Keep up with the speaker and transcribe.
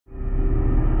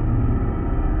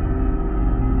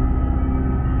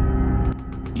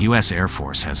U.S. Air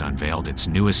Force has unveiled its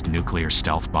newest nuclear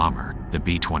stealth bomber, the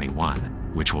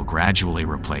B-21, which will gradually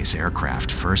replace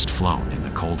aircraft first flown in the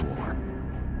Cold War.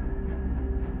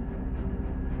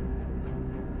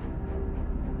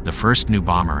 The first new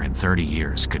bomber in 30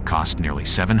 years could cost nearly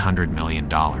 $700 million,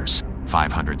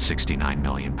 £569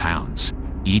 million,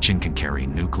 each, and can carry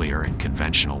nuclear and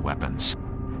conventional weapons.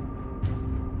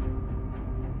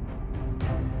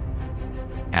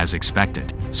 As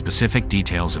expected, specific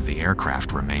details of the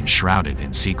aircraft remain shrouded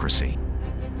in secrecy.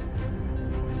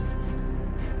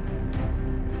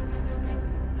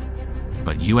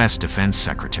 But U.S. Defense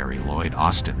Secretary Lloyd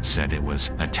Austin said it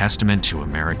was a testament to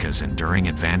America's enduring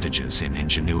advantages in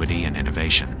ingenuity and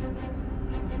innovation.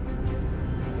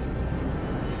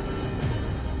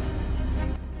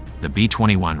 The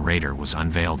B-21 Raider was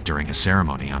unveiled during a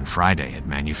ceremony on Friday at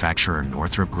manufacturer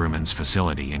Northrop Grumman's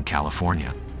facility in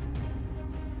California.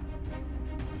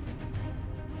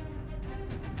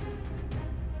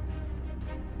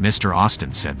 Mr.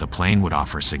 Austin said the plane would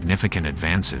offer significant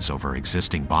advances over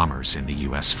existing bombers in the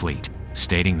U.S. fleet,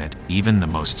 stating that even the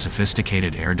most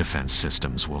sophisticated air defense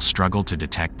systems will struggle to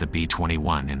detect the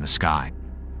B-21 in the sky.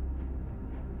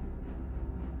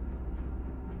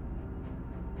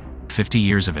 50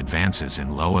 years of advances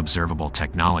in low observable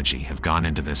technology have gone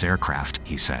into this aircraft,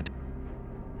 he said.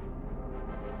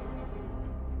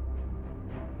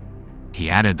 He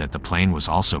added that the plane was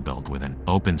also built with an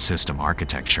open system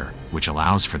architecture, which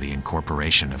allows for the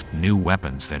incorporation of new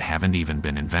weapons that haven't even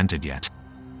been invented yet.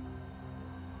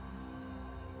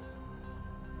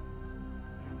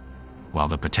 While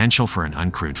the potential for an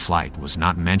uncrewed flight was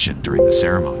not mentioned during the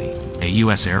ceremony, a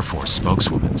U.S. Air Force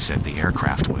spokeswoman said the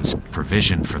aircraft was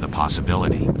provisioned for the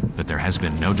possibility, but there has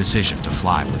been no decision to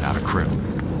fly without a crew.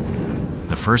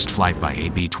 The first flight by a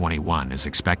B-21 is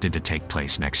expected to take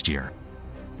place next year.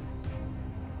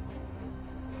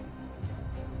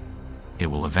 It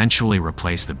will eventually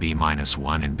replace the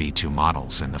B-1 and B-2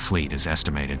 models, and the fleet is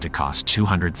estimated to cost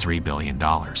 $203 billion,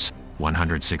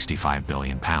 £165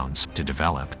 billion, to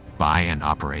develop, buy and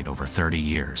operate over 30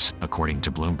 years, according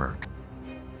to Bloomberg.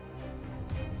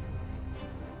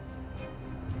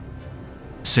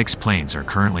 6 planes are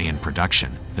currently in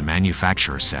production, the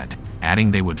manufacturer said,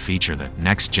 adding they would feature the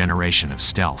next generation of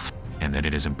stealth, and that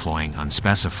it is employing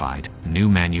unspecified, new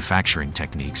manufacturing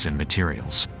techniques and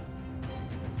materials.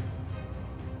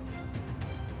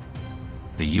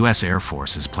 The U.S. Air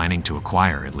Force is planning to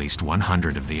acquire at least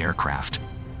 100 of the aircraft,